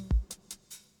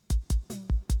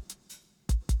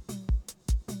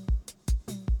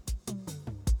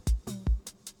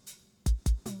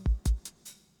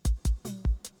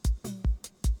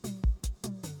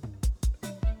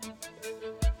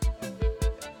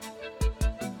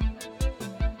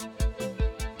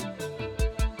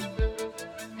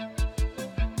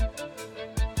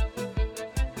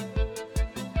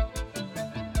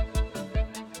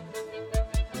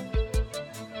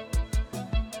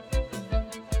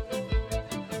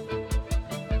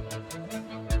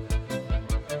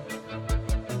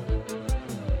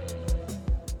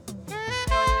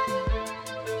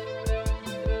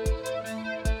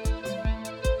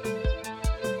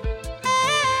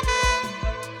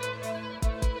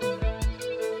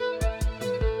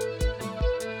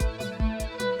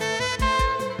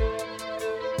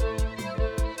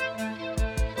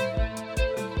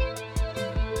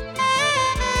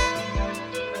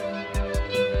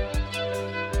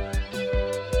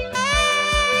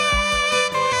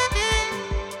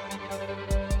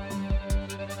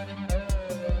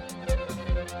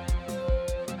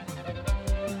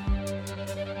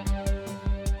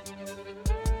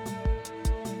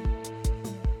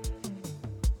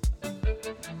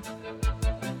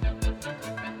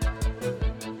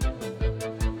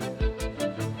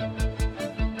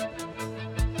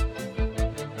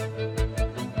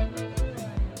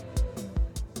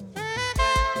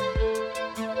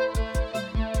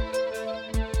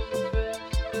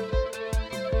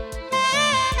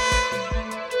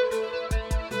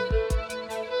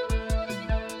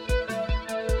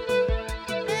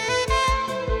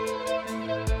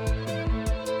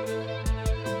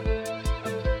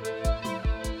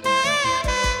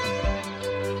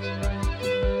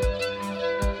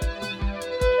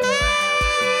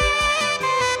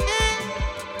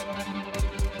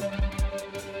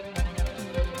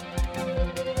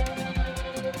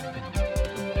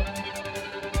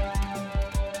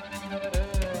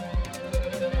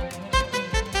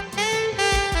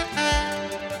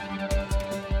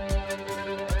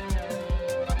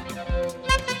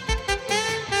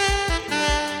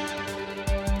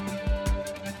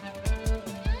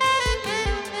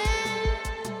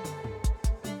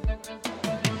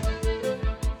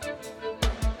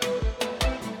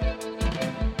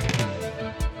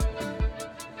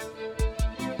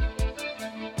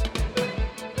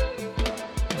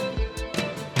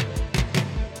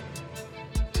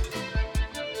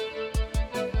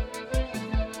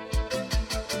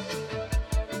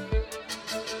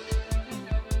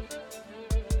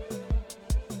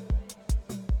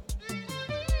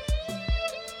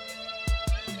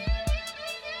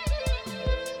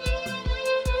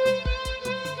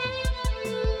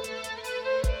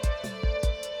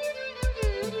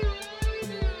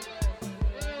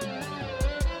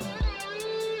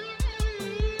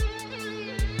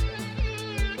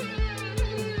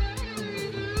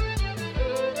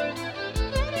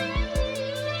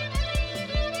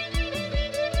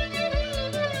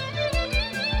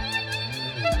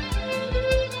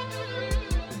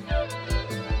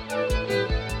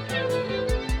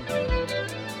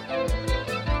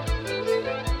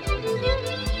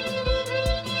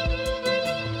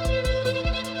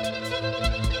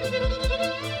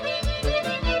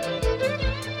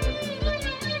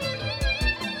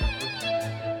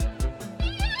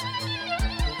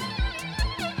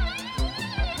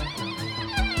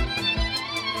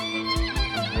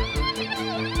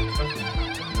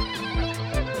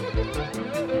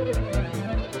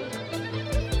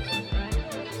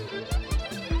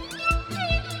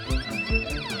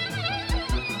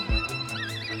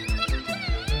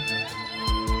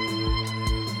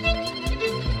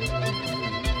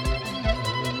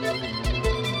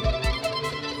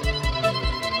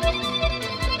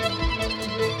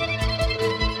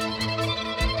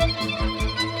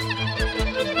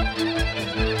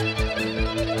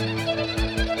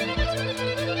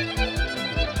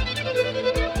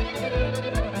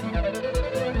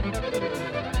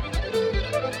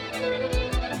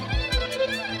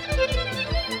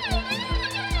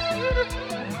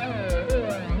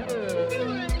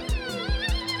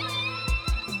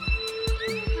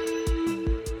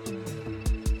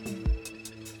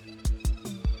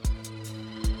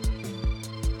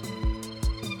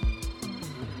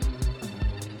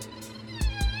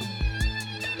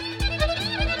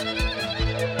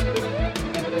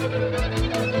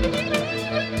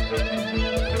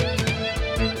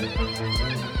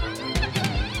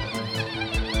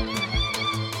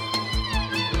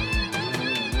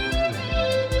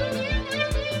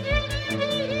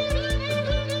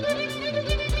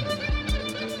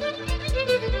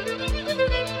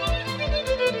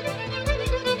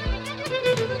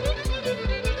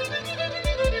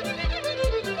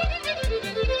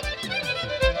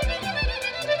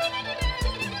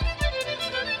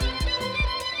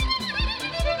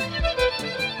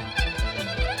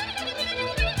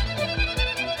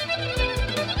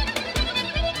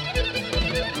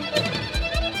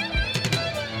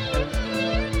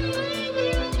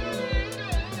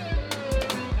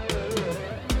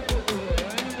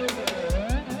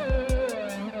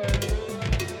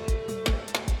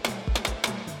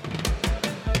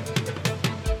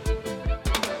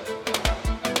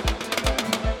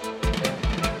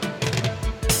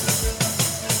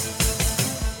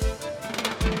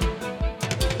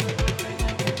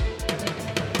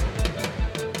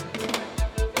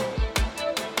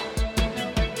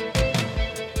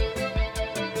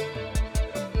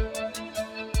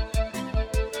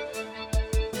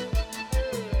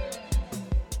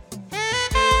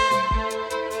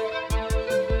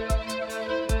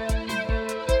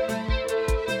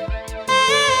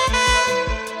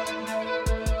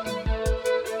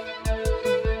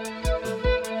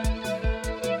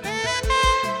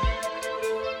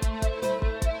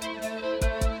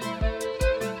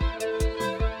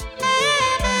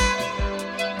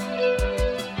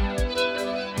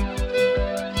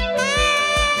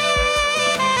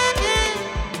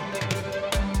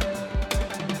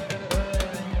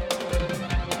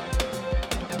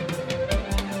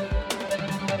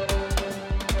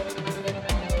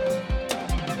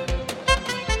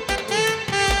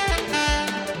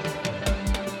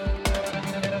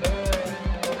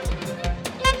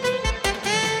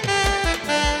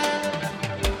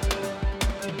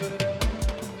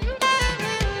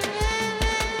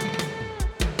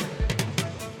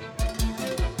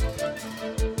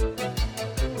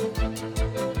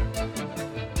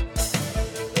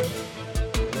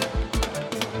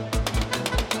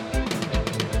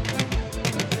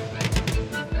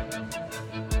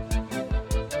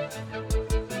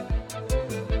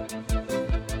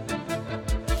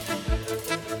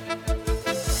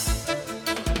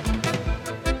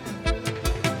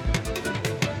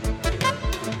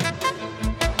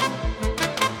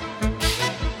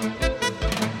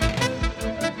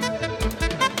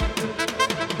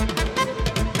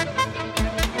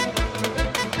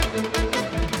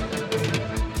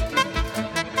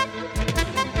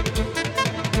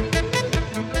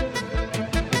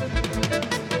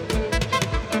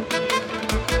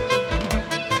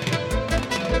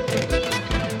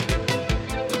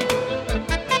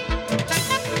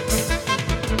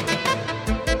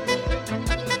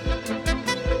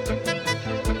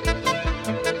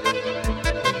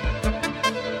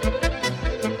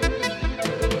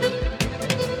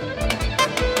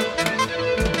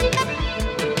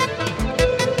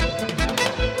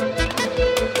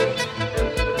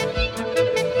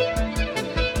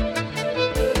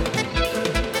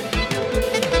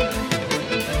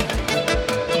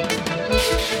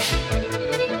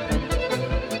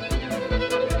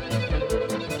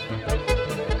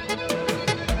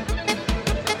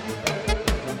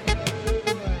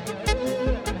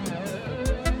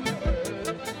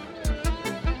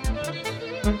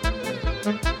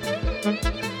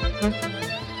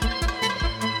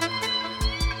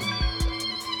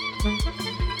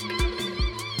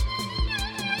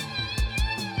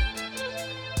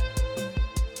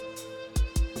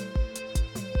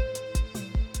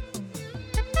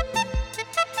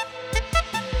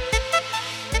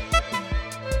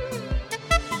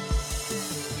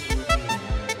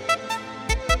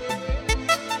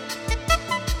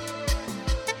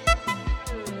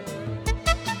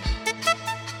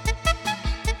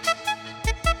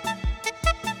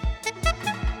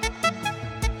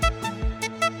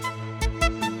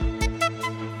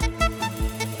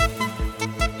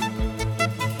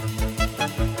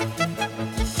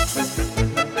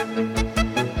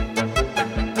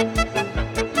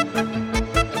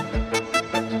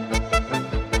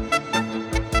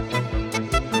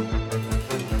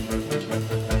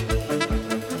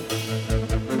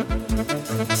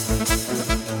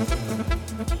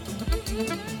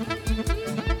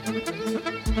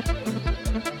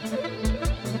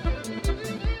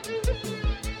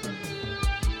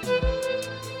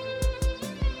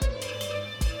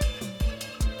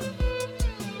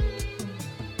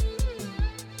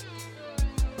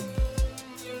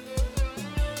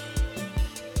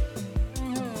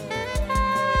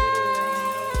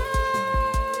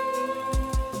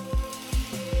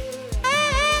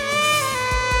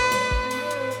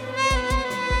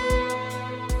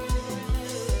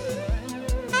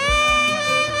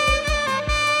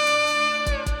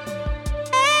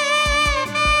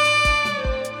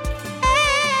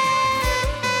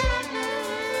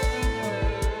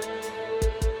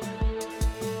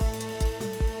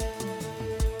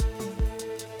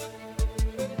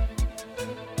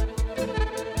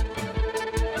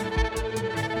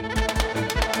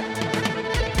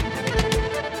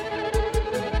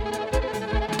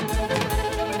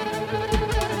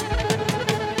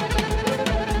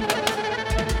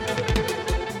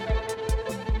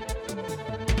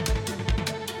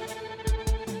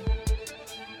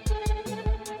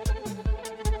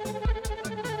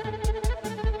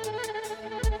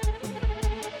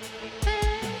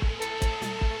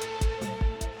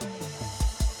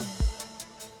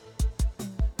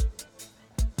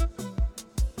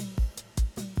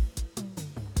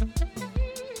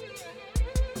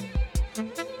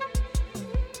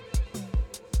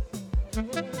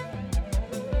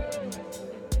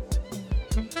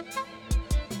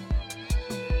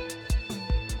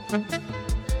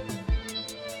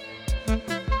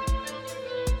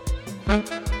 Thank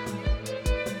you.